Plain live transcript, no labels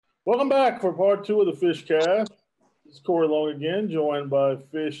Welcome back for part two of the Fish Cast. This is Corey Long again, joined by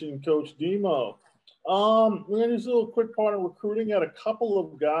Fish and Coach Demo. We're going to do a little quick part of recruiting. Got a couple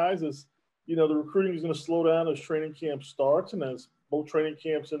of guys as the recruiting is going to slow down as training camp starts and as both training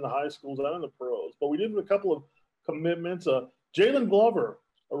camps in the high schools and in the pros. But we did a couple of commitments. Jalen Glover,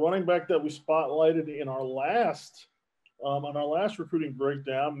 a running back that we spotlighted in our last recruiting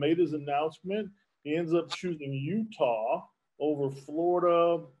breakdown, made his announcement. He ends up choosing Utah over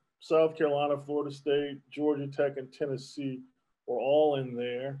Florida, South Carolina, Florida State, Georgia Tech, and Tennessee were all in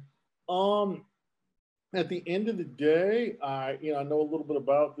there. At the end of the day, I know a little bit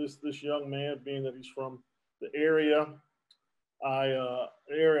about this young man, being that he's from the area.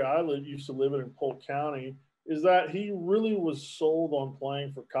 Used to live in Polk County, is that he really was sold on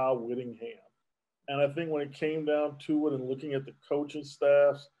playing for Kyle Whittingham. And I think when it came down to it and looking at the coaching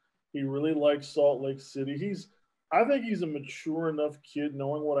staffs, he really likes Salt Lake City. I think he's a mature enough kid,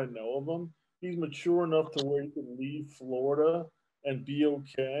 knowing what I know of him. He's mature enough to where he could leave Florida and be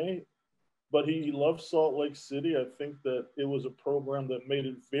okay. But he loves Salt Lake City. I think that it was a program that made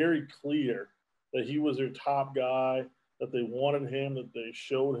it very clear that he was their top guy, that they wanted him, that they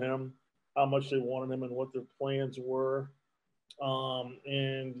showed him how much they wanted him and what their plans were.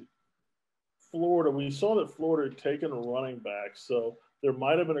 And Florida, we saw that Florida had taken a running back, so there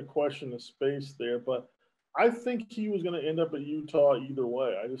might have been a question of space there. But I think he was going to end up at Utah either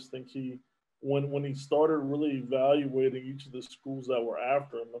way. I just think when he started really evaluating each of the schools that were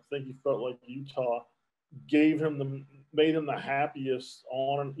after him, I think he felt like Utah made him the happiest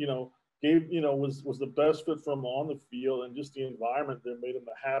was the best fit for him on the field, and just the environment there made him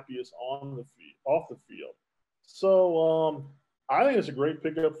the happiest off the field. So I think it's a great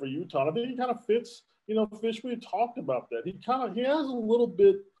pickup for Utah. I think he kind of fits, Fish, we had talked about that. He has a little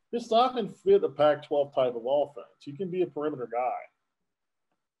bit, his style can fit a Pac-12 type of offense. He can be a perimeter guy.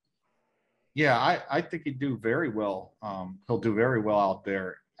 Yeah, I think he'd do very well. He'll do very well out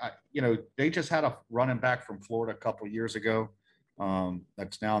there. They just had a running back from Florida a couple of years ago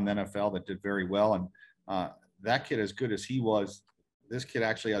that's now in the NFL that did very well. And that kid, as good as he was, this kid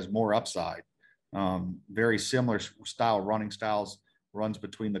actually has more upside. Very similar running styles, runs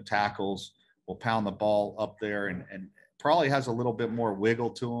between the tackles, will pound the ball up there, and probably has a little bit more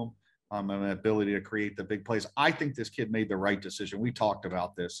wiggle to him and an ability to create the big plays. I think this kid made the right decision. We talked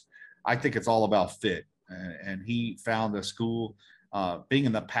about this. I think it's all about fit, and he found a school. Being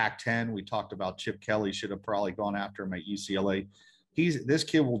in the Pac-10, we talked about Chip Kelly should have probably gone after him at UCLA. This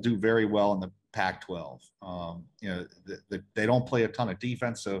kid will do very well in the Pac-12. They don't play a ton of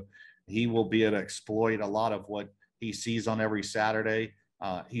defense, so he will be able to exploit a lot of what he sees on every Saturday.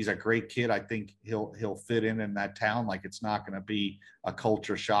 He's a great kid. I think he'll fit in that town. Like, it's not going to be a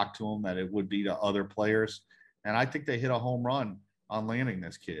culture shock to him that it would be to other players. And I think they hit a home run on landing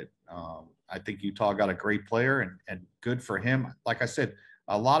this kid. I think Utah got a great player, and good for him. Like I said,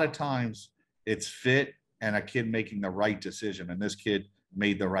 a lot of times it's fit and a kid making the right decision, and this kid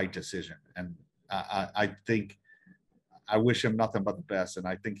made the right decision. And I think I wish him nothing but the best, and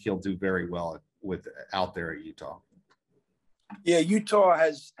I think he'll do very well out there at Utah. Yeah, Utah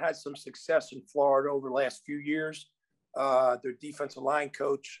has had some success in Florida over the last few years. Their defensive line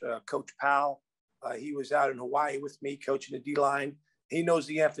coach, Coach Powell, he was out in Hawaii with me coaching the D-line. He knows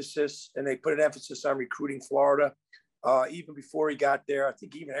the emphasis, and they put an emphasis on recruiting Florida. Even before he got there, I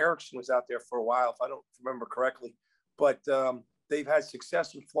think even Erickson was out there for a while, if I don't remember correctly. But they've had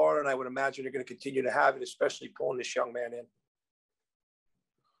success in Florida, and I would imagine they're going to continue to have it, especially pulling this young man in.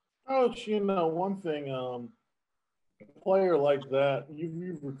 Coach, one thing, a player like that,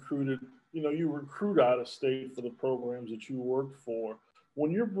 you've recruited, you recruit out of state for the programs that you work for.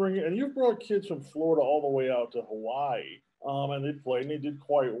 When you've brought kids from Florida all the way out to Hawaii, and they played and they did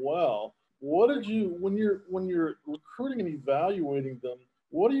quite well. What did you, when you're recruiting and evaluating them,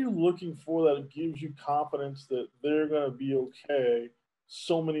 what are you looking for that gives you confidence that they're going to be okay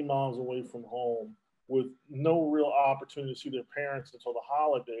so many miles away from home with no real opportunity to see their parents until the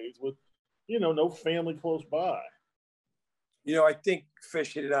holidays, with, no family close by? I think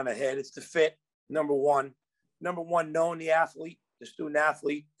Fish hit it on the head. It's the fit, number one. Number one, knowing the athlete, the student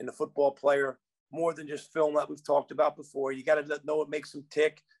athlete, and the football player more than just film that we've talked about before. You got to know what makes him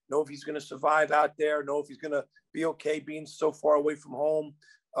tick, know if he's going to survive out there, know if he's going to be okay being so far away from home.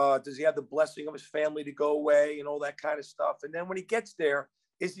 Does he have the blessing of his family to go away and all that kind of stuff? And then when he gets there,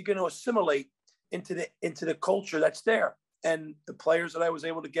 is he going to assimilate into the culture that's there? And the players that I was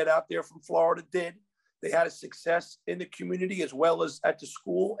able to get out there from Florida did. They had a success in the community as well as at the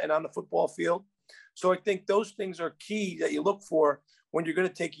school and on the football field. So I think those things are key that you look for when you're going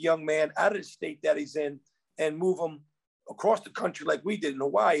to take a young man out of the state that he's in and move him across the country like we did in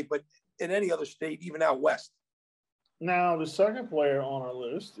Hawaii, but in any other state, even out west. Now, the second player on our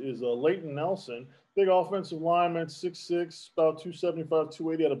list is Leighton Nelson, big offensive lineman, 6'6", about 275,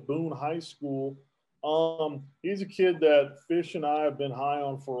 280 out of Boone High School. He's a kid that Fish and I have been high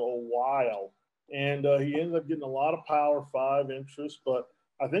on for a while, and he ended up getting a lot of Power 5 interest, but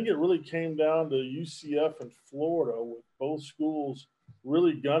I think it really came down to UCF and Florida, with both schools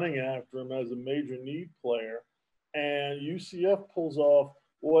really gunning after him as a major need player. And UCF pulls off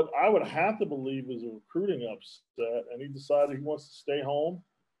what I would have to believe is a recruiting upset, and he decided he wants to stay home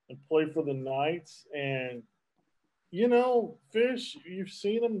and play for the Knights. And you know, Fish, you've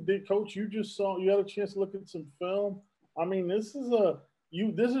seen him, Coach. You had a chance to look at some film. I mean, this is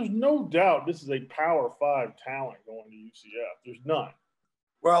no doubt this is a Power 5 talent going to UCF. There's none.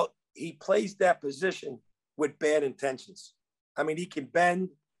 Well, he plays that position with bad intentions. I mean, he can bend,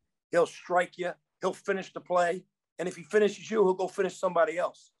 he'll strike you, he'll finish the play. And if he finishes you, he'll go finish somebody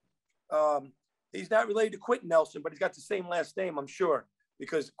else. He's not related to Quentin Nelson, but he's got the same last name, I'm sure,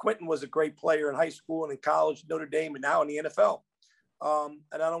 because Quentin was a great player in high school and in college, Notre Dame, and now in the NFL. And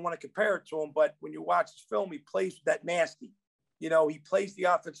I don't want to compare it to him, but when you watch his film, he plays that nasty. You know, he plays the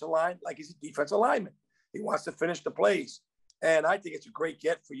offensive line like he's a defensive lineman. He wants to finish the plays. And I think it's a great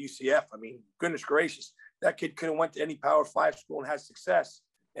get for UCF. I mean, goodness gracious, that kid could have went to any Power 5 school and had success,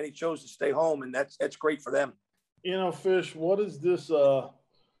 and he chose to stay home, and that's great for them. You know, Fish, what does this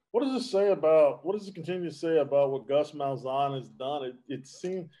say about, what does it continue to say about what Gus Malzahn has done? It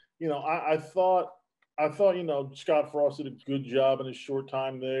seemed, you know, I thought, you know, Scott Frost did a good job in his short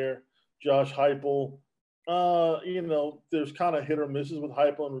time there. Josh Heupel, you know, there's kind of hit or misses with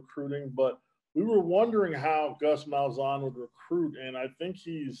Heupel in recruiting, but we were wondering how Gus Malzahn would recruit, and I think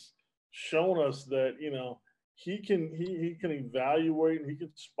he's shown us that, you know, he can evaluate and he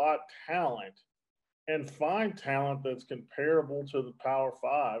can spot talent and find talent that's comparable to the Power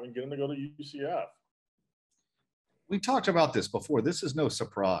 5 and get them to go to UCF. We talked about this before. This is no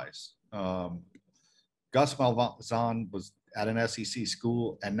surprise. Gus Malzahn was at an SEC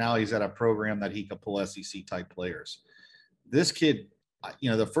school, and now he's at a program that he can pull SEC-type players. This kid, you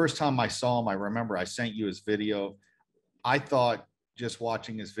know, the first time I saw him, I remember I sent you his video. I thought just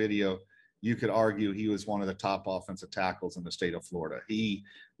watching his video, you could argue he was one of the top offensive tackles in the state of Florida. He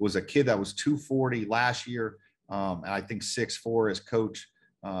was a kid that was 240 last year, and I think 6'4". His coach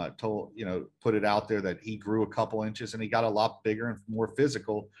put it out there that he grew a couple inches, and he got a lot bigger and more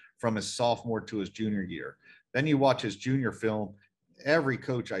physical from his sophomore to his junior year. Then you watch his junior film. Every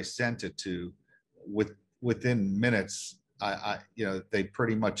coach I sent it to, within minutes, they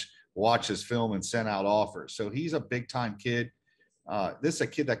pretty much watch his film and sent out offers. So he's a big time kid. This is a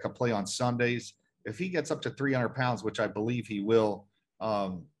kid that can play on Sundays. If he gets up to 300 pounds, which I believe he will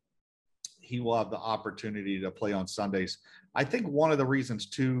have the opportunity to play on Sundays. I think one of the reasons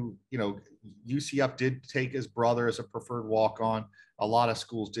too, you know, UCF did take his brother as a preferred walk-on. A lot of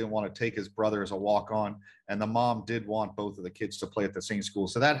schools didn't want to take his brother as a walk-on, and the mom did want both of the kids to play at the same school.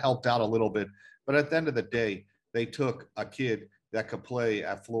 So that helped out a little bit. But at the end of the day, they took a kid that could play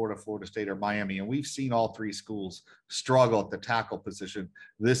at Florida, Florida State, or Miami. And we've seen all three schools struggle at the tackle position.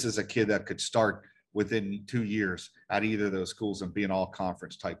 This is a kid that could start within 2 years at either of those schools and be an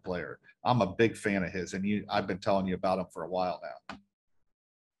all-conference type player. I'm a big fan of his, and I've been telling you about him for a while now.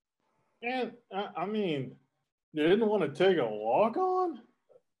 And I mean, you didn't want to take a walk-on?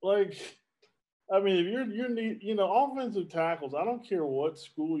 Like, I mean, if you're need, you know, offensive tackles, I don't care what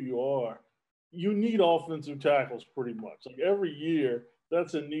school you are, you need offensive tackles pretty much. Like every year,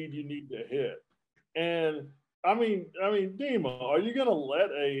 that's a need you need to hit. And I mean, Dima, are you gonna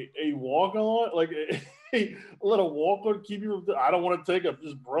let a walk on, like let a walk on keep you? I don't want to take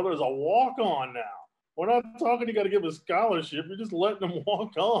his brother as a walk on now. We're not talking. You got to give a scholarship. You're just letting him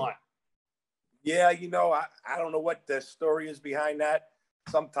walk on. Yeah, you know, I don't know what the story is behind that.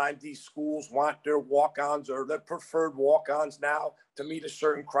 Sometimes these schools want their walk-ons or their preferred walk-ons now to meet a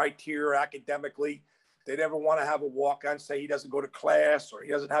certain criteria academically. They never want to have a walk-on say he doesn't go to class or he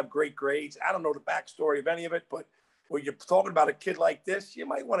doesn't have great grades. I don't know the backstory of any of it, but when you're talking about a kid like this, you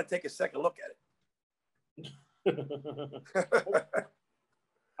might want to take a second look at it.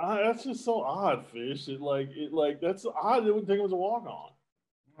 That's just so odd, Fish. That's odd. They wouldn't think it was a walk-on.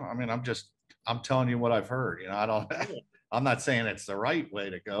 I mean, I'm telling you what I've heard. You know, I'm not saying it's the right way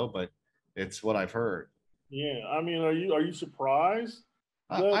to go, but it's what I've heard. Yeah, I mean, are you surprised?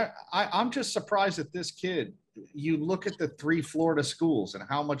 I'm just surprised at this kid. You look at the three Florida schools and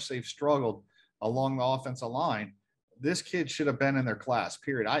how much they've struggled along the offensive line. This kid should have been in their class,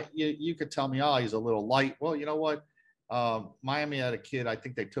 period. You could tell me, oh, he's a little light. Well, you know what? Miami had a kid, I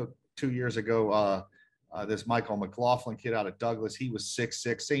think they took 2 years ago, This Michael McLaughlin kid out of Douglas, he was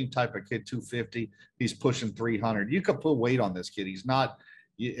 6'6", same type of kid, 250. He's pushing 300. You could put weight on this kid. He's not,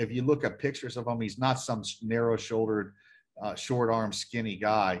 if you look at pictures of him, he's not some narrow-shouldered, short-armed, skinny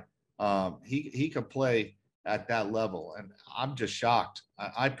guy. He could play at that level, and I'm just shocked.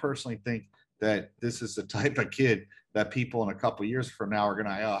 I personally think that this is the type of kid that people in a couple of years from now are going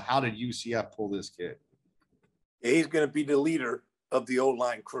to, how did UCF pull this kid? He's going to be the leader of the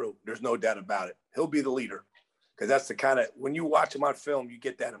O-line crew. There's no doubt about it. He'll be the leader, because that's the kind of, when you watch him on film, you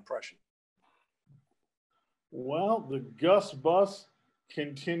get that impression. Well, the Gus bus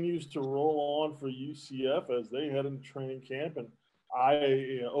continues to roll on for UCF as they head into training camp, and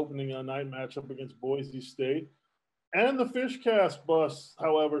opening a night matchup against Boise State. And the Fishcast bus,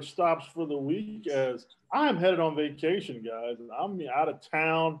 however, stops for the week as I'm headed on vacation, guys. And I'm out of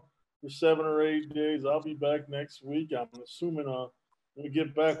town for 7 or 8 days. I'll be back next week. I'm assuming when we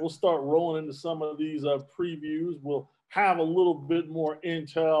get back, we'll start rolling into some of these previews. We'll have a little bit more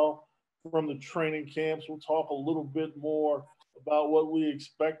intel from the training camps. We'll talk a little bit more about what we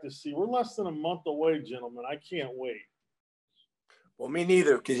expect to see. We're less than a month away, gentlemen. I can't wait. Well, me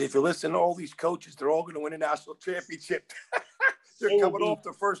neither, because if you listen to all these coaches, they're all going to win a national championship. They're coming off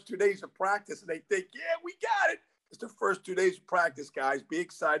the first 2 days of practice, and they think, yeah, we got it. It's the first 2 days of practice, guys. Be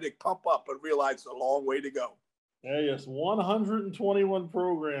excited, pump up, but realize it's a long way to go. Hey, yes, 121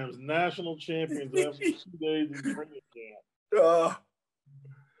 programs, national champions after 2 days of training camp.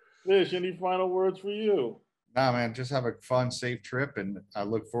 Fish, any final words for you? Nah, man, just have a fun, safe trip, and I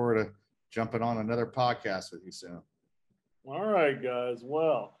look forward to jumping on another podcast with you soon. All right, guys.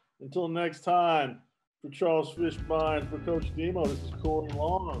 Well, until next time, for Charles Fishbein, for Coach Demo, this is Corey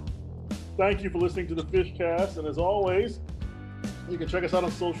Long. Thank you for listening to the Fishcast. And as always, you can check us out on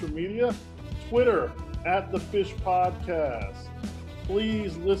social media, Twitter, @TheFishPodcast.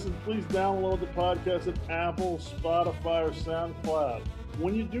 Please listen, please download the podcast at Apple, Spotify, or SoundCloud.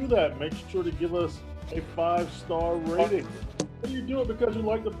 When you do that, make sure to give us a 5-star rating. If you do it because you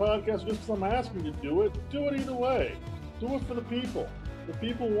like the podcast, just because I'm asking you to do it either way. Do it for the people. The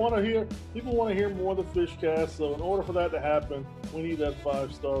people want to hear more of the Fishcast. So in order for that to happen, we need that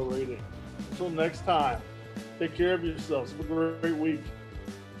 5-star rating. Until next time, take care of yourselves. Have a great week.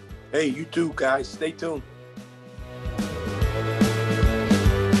 Hey, you too, guys. Stay tuned.